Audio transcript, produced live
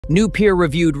New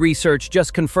peer-reviewed research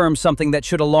just confirms something that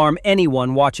should alarm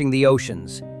anyone watching the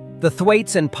oceans. The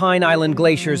Thwaites and Pine Island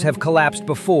glaciers have collapsed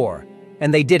before,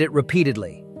 and they did it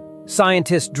repeatedly.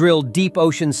 Scientists drilled deep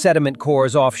ocean sediment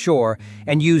cores offshore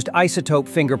and used isotope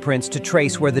fingerprints to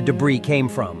trace where the debris came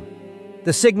from.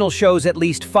 The signal shows at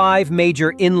least 5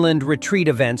 major inland retreat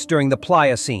events during the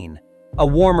Pliocene, a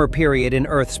warmer period in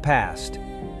Earth's past.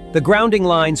 The grounding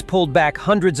lines pulled back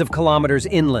hundreds of kilometers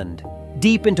inland,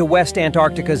 deep into West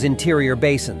Antarctica's interior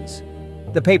basins.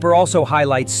 The paper also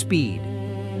highlights speed.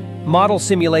 Model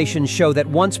simulations show that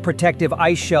once protective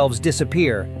ice shelves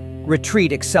disappear,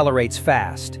 retreat accelerates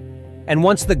fast. And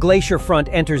once the glacier front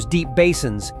enters deep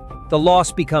basins, the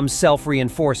loss becomes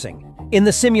self-reinforcing. In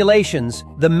the simulations,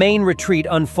 the main retreat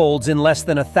unfolds in less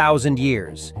than 1,000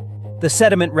 years. The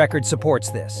sediment record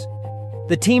supports this.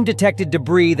 The team detected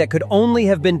debris that could only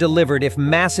have been delivered if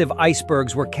massive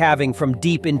icebergs were calving from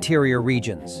deep interior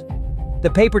regions. The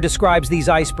paper describes these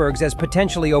icebergs as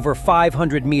potentially over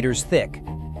 500 meters thick.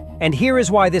 And here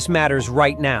is why this matters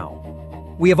right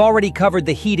now. We have already covered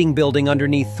the heating building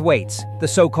underneath Thwaites, the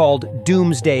so-called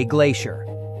Doomsday Glacier.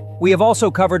 We have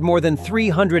also covered more than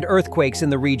 300 earthquakes in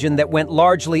the region that went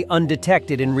largely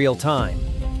undetected in real time.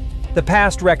 The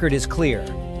past record is clear.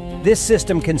 This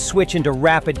system can switch into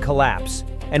rapid collapse,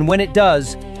 and when it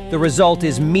does, the result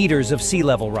is meters of sea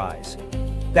level rise.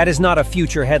 That is not a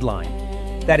future headline.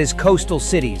 That is coastal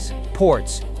cities,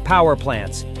 ports, power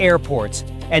plants, airports,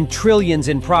 and trillions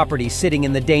in property sitting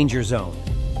in the danger zone.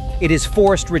 It is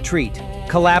forced retreat,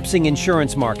 collapsing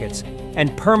insurance markets,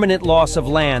 and permanent loss of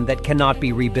land that cannot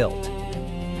be rebuilt.